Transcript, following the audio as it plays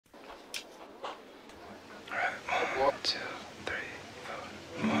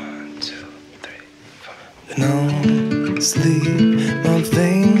No sleep, my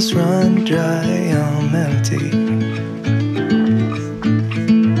veins run dry, I'm empty.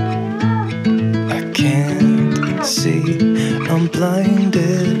 I can't see, I'm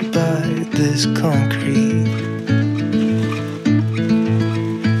blinded by this concrete.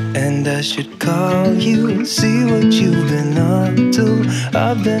 And I should call you, see what you've been up to.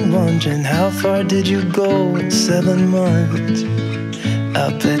 I've been wondering, how far did you go in 7 months? I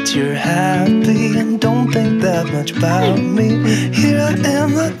bet you're happy and don't think that much about me. Here I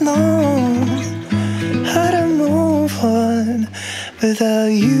am, not knowing how to move on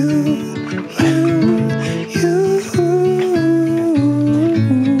without you.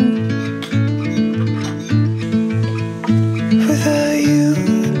 Without you.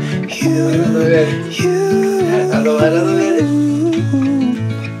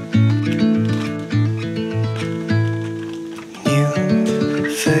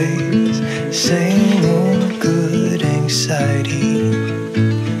 Same old good anxiety.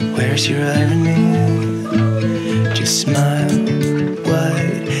 Where's your irony? Just smile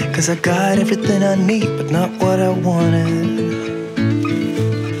wide, 'cause I got everything I need, but not what I wanted.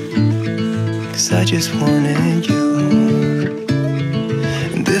 'Cause I just wanted you.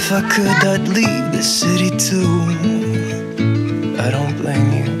 And if I could, I'd leave the city too. I don't blame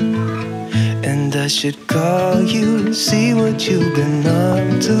you. And I should call you, see what you've been up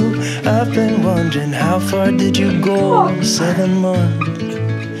to. I've been wondering, how far did you go in 7 months?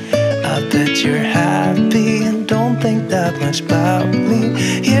 I bet you're happy and don't think that much about me.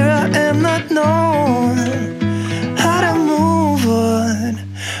 Here I am, not knowing how to move on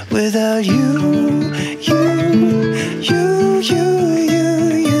without you.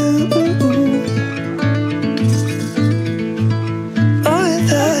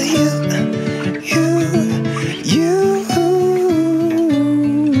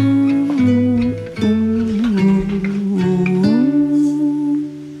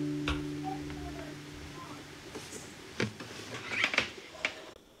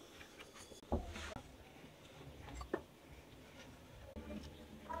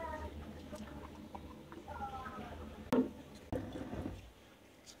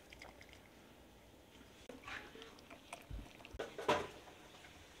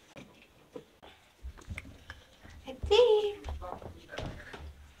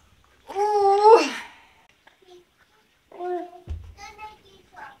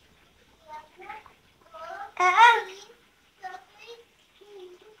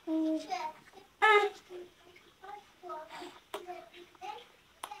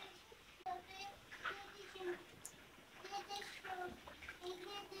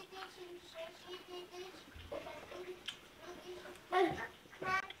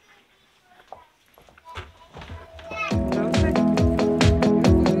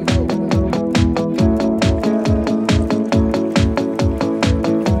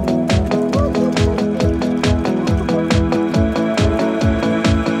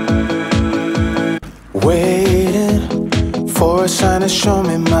 Waiting for a sign to show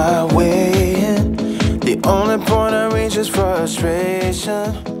me my way. The only point I reach is frustration.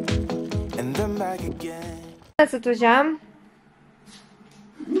 And then back again. Mes atvažiavam.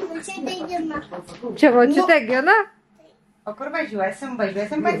 Čia močiutė gina? O kur važiuosim?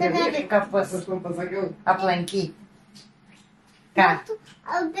 Važiuosim pas senelį kapus aplankyti. Ką?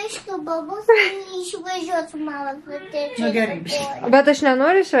 Biškių babus išvažiuot su mama. Nu gerai, biškių. Bet aš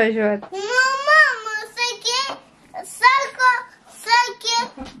nenoriu išvažiuoti. Nu, mama,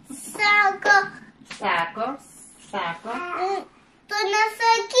 Sako. Tu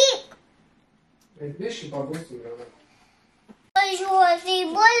nesakyk. Biškių babus yra. Važiuosi į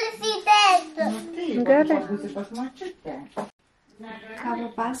bulis į teisę. Gerai. Būsi pas močiutę. Ką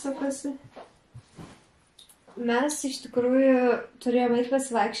papasakosi? Mes iš tikrųjų turėjome eiti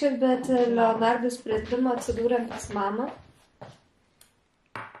pasivaikščioti, bet Leonardo sprendimo atsidūrėm pas mamą.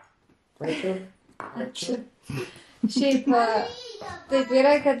 Ačiū. Šiaip taip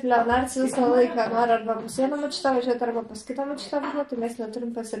yra, kad Leonardas visą laiką nori arba pas vieną močiutę važiuoti, arba pas kitą močiutę važiuoti, tai mes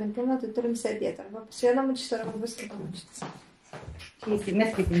neturim pasirinkimą, tai turim sėdėti arba pas vieną močiutę, arba pas kitą močiutę. Šiaip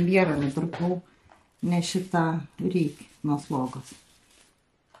mes kaip imbierą nupirkau, ne šitą reikia nuo slogos.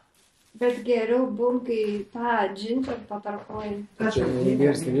 Bet geriau bum, kai tą džindžer patarkoji. Čia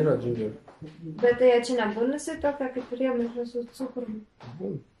imbieras tai yra džindžer. Bet tai čia nebūnasi tokia, kaip riemai su cukrum.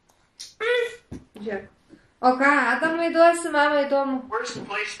 Žiūrėk. O ką, Adamai duosi, mamai įdomu? Worst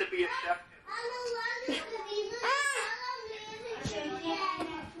place to be a chef.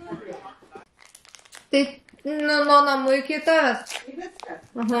 Tai nuo namų iki tavęs. Viskas.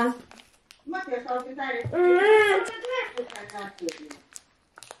 Aha. Matė, aš tau atidarė.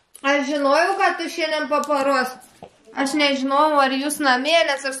 Aš žinojau, kad tu šiandien paparos. Aš nežinojau, ar jūs namie,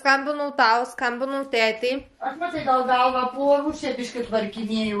 nes aš skambinau tau, skambinau tėtį. Aš matai gal galvą plovų, šiapiškai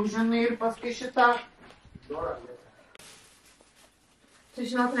tvarkinėjau, žinai, ir paskui šitą. Tu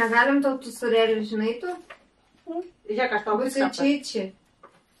žinok, negalim tau tų surėlių, žinai tu? Žiūrėk, aš tau viską Čia.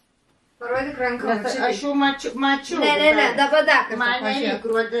 Parodyk ranką. Aš jau mačiau. Ne, dabar dar kartą Man pažiūrėk.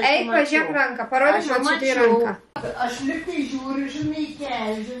 neįkruodė. Eik, pažiūrėk ranką, parodyk mačiutai ranką. Aš liktai žiūriu, žinai,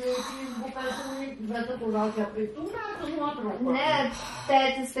 žinai, Facebooką, žinai, bet tu gal čia praeitų metų nuotraukų. Ne,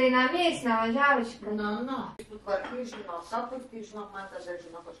 tėtis tai namie, jis nevažiavo šitą. Na. Tu tvarkai, žinau, sapukai, žinau, man tada,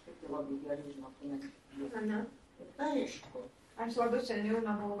 žinau, kažkaip tai labai gerai, žinau, tu nes. Ne. Tai aišku. Aš labai seniau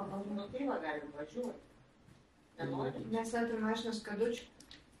nebuvau važiuoti. Nu, tai va, galim važiuoti. Nenori? Nes neturi mašinos kadučių.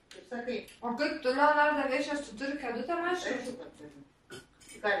 Kaip sakai? O kaip tu, Leonarda, veišės, tu turi kadutę mašiną? Aišku, kad turiu.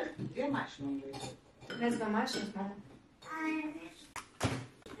 Galim dviem mašinom važiuoti. Nes be mašinos, mama.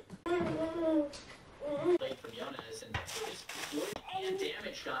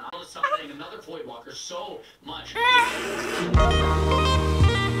 Damage done. All of something, another void walker so much.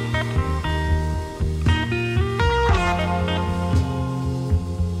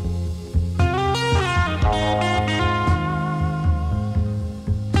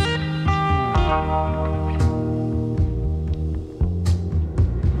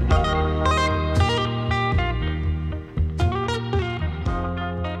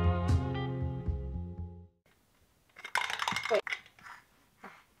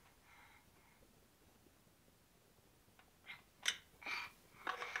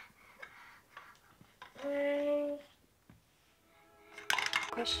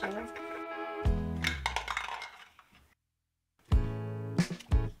 Kas čia?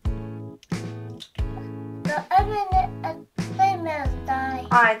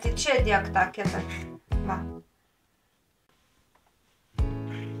 Ai, tai čia dėk tą kitą. Va.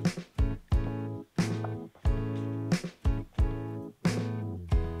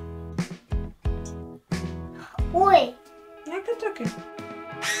 Oi. Nieko tokio.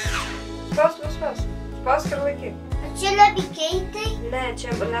 Spaus ir laikyk. Čia labikiai tai? Ne,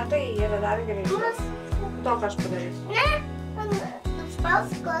 čia ne tai yra dar gerai. Tok aš padarysiu. Ne,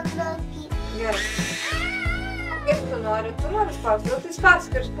 spaus kodokį. Gerai. Kaip tu nori spausti, tai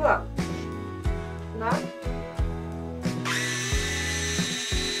spausk ir splauk. Na?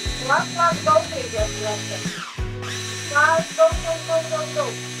 Splauk, daug reikės plakti. Splauk,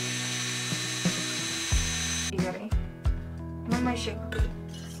 daug. Gerai. Maišyk.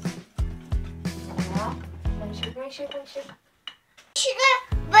 Maišyk. Šitą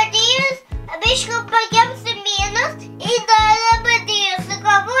badėjus, abiškų pagiams minus, į dalą badėjus,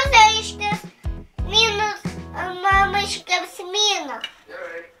 kavus aištis, minus, mama iškiams minus.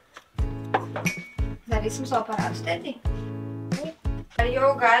 Darysim su aparatu, tėtį? Ar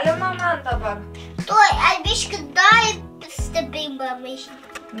jau galima man dabar? Tuoj, abiškų dar stebėjim mama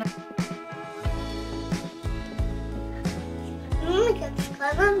iškiams. Kaip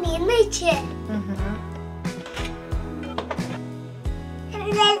skanu minai čia.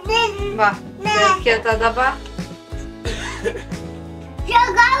 Va, tai kita dabar. Čia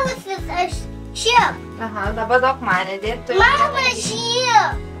gavusis aš šiep. Aha, dabar daug man įdėti. Mama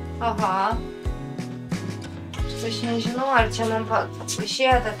šiep. Aha. Aš nežinau, ar čia man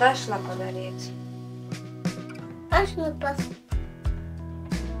išėjo tą tešlą padaryti. Aš nupas.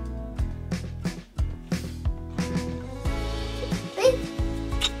 Taip.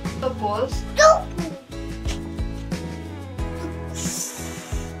 Tupus. Tupų.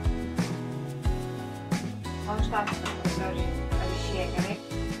 O aš tą pasakysiu, ar išėjo gerai?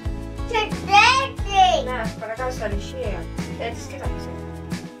 Čia tėčiai. Ne, aš parakausiu, ar išėjo. Tėtis kitą pusę.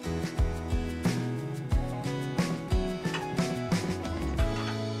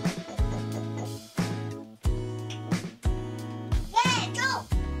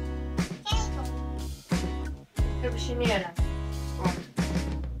 Kiaušinėlę. O.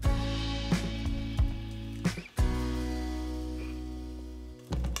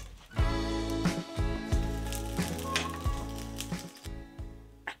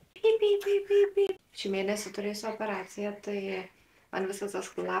 Šį mėnesį turėsiu operaciją, tai man visas tas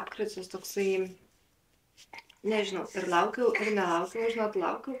lapkritis toksai, nežinau, ir laukiau, ir nelaukiau, žinot,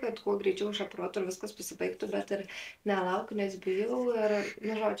 laukiau, kad kuo greičiau išoperuotų ir viskas pasibaigtų, bet ir nelaukiu, nes bijau ir,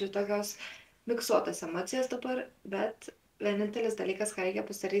 žodžiu, tokios miksuotas emocijas dabar, bet vienintelis dalykas, ką reikia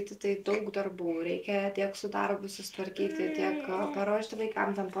pasidaryti, tai daug darbų. Reikia tiek su darbu susitvarkyti, tiek paruošti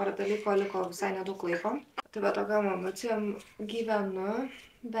vaikam, tam porą dalykų, liko visai nedaug laiko. Tai va tokiam emocijom gyvenu,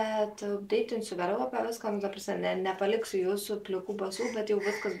 bet updeitinsiu vėliau apie viską, ta prasme, nepaliksiu jūsų plikų basų, bet jau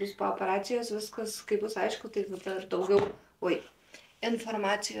viskas bus po operacijos, viskas, kai bus aišku, tai tada daugiau,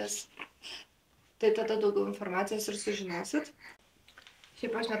 informacijos, tai tada daugiau informacijos ir sužinosit.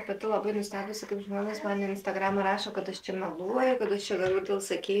 Šiaip aš net pati labai nustebusi, kaip žmonės man į Instagramą rašo, kad aš čia meluoju, kad aš čia galiu dėl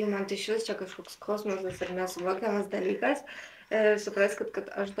sakėjų, man tai šis čia kažkoks kosmosas ir nesuvokiamas dalykas. Supraskit, kad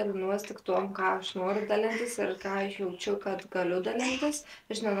aš dalinuosi tik tuom, ką aš noriu dalintis ir ką aš jaučiu, kad galiu dalintis.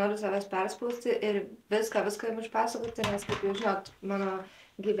 Aš nenoriu savęs perspausti ir viską jums išpasakoti, nes, kaip jūs žinot, mano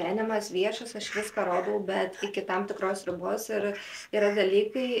gyvenimas viešas, aš viską rodau, bet iki tam tikros ribos ir yra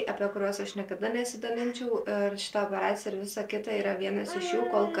dalykai, apie kuriuos aš niekada nesidalinčiau ir šita operacija ir visa kita yra vienas iš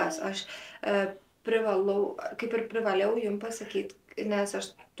jų kol kas. Aš privalėjau jums pasakyti, nes aš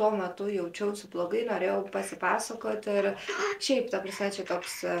tuo metu jaučiausi blogai, norėjau pasipasakoti ir šiaip, ta prasme, čia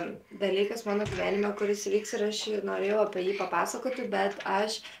toks dalykas mano gyvenime, kuris vyks ir aš norėjau apie jį papasakoti, bet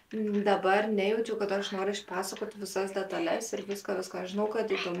aš dabar nejaučiu, kad aš noriu išpasakoti visas detalės ir viską. Žinau,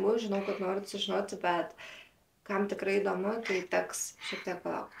 kad įdomu, žinau, kad norit sužinoti, bet kam tikrai įdomu, tai teks šiek tiek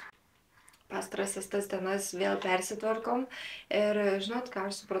palaukti. Pastarąsias tas dienas vėl persitvarkom ir žinot,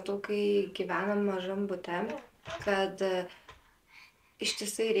 ką aš supratau, kai gyvenam mažam bute, kad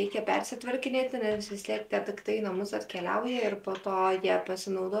ištisai reikia persitvarkinėti, nes vis tiek tie daiktai į namus atkeliauja ir po to jie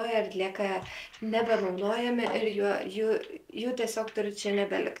pasinaudoja ir lieka nebenaudojami ir jų tiesiog turi čia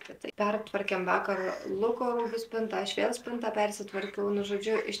nebelikti. Tai pertvarkėm vakar Luko rūbų spintą, aš vėl spintą persitvarkiau,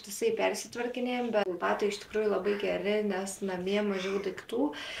 žodžiu, ištisai persitvarkinėjom, bet rezultatai iš tikrųjų labai geri, nes namie mažiau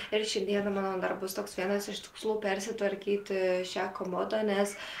daiktų ir šiandieną mano dar bus toks vienas iš tikslų persitvarkyti šią komodą,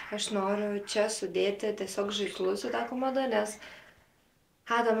 nes aš noriu čia sudėti tiesiog žaislus į tą komodą, nes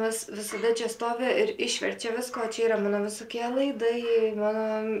Adamas visada čia stovi ir išverčia visko, čia yra mano visokie laidai,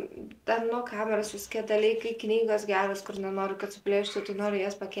 mano ten nuo kameros visokie dalykai, knygos geros, kur nenoriu, kad suplėštų, tai noriu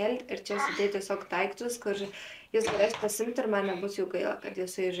jas pakelti ir čia sudėti tiesiog daiktus, kur jis galės pasimti ir man nebus jau gaila, kad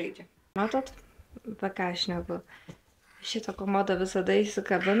jisai žaidžia. Matot, apie ką aš šneku. Šitą komodą visada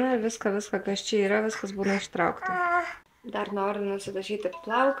įsikabina ir viską, kas čia yra, viskas būna ištraukta. Dar noriu nusidažyti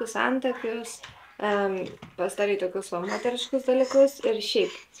plaukus, antakius. Pasidaryti tokius moteriškus dalykus ir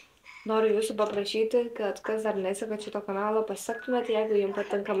šiaip noriu jūsų paprašyti, kad kas dar neseka šito kanalo, pasisektumėt, jeigu jums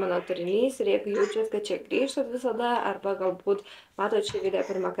patinka mano turinys ir jeigu jaučiat, kad čia grįžtat visada arba galbūt matot šį video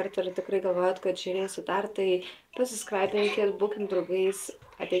pirmą kartą ir tikrai galvojat, kad žiūrėsiu dar, tai pasiskraibinkit, būkim draugais,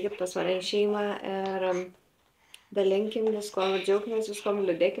 ateikit pas mane į šeimą ir dalinkim visko, džiaugimės viskom,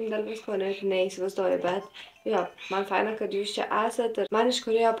 liūdėkim dėl visko, neįsivaizduoju, bet jo, man faina, kad jūs čia esat ir man iš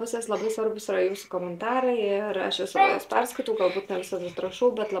kurioje pusės labai svarbus yra jūsų komentarai ir aš visą jas perskaitau, galbūt ne visada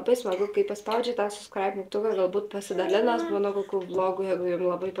atrašau, bet labai smagu, kai paspaudžiat tą subscribe mygtuką, galbūt pasidalinat mano kokių vlogų, jeigu jums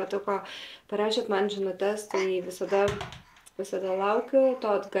labai patiko, parašėt man žinutes, tai visada laukiu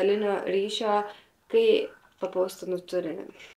to atgalinio ryšio, kai papaustinu turinį.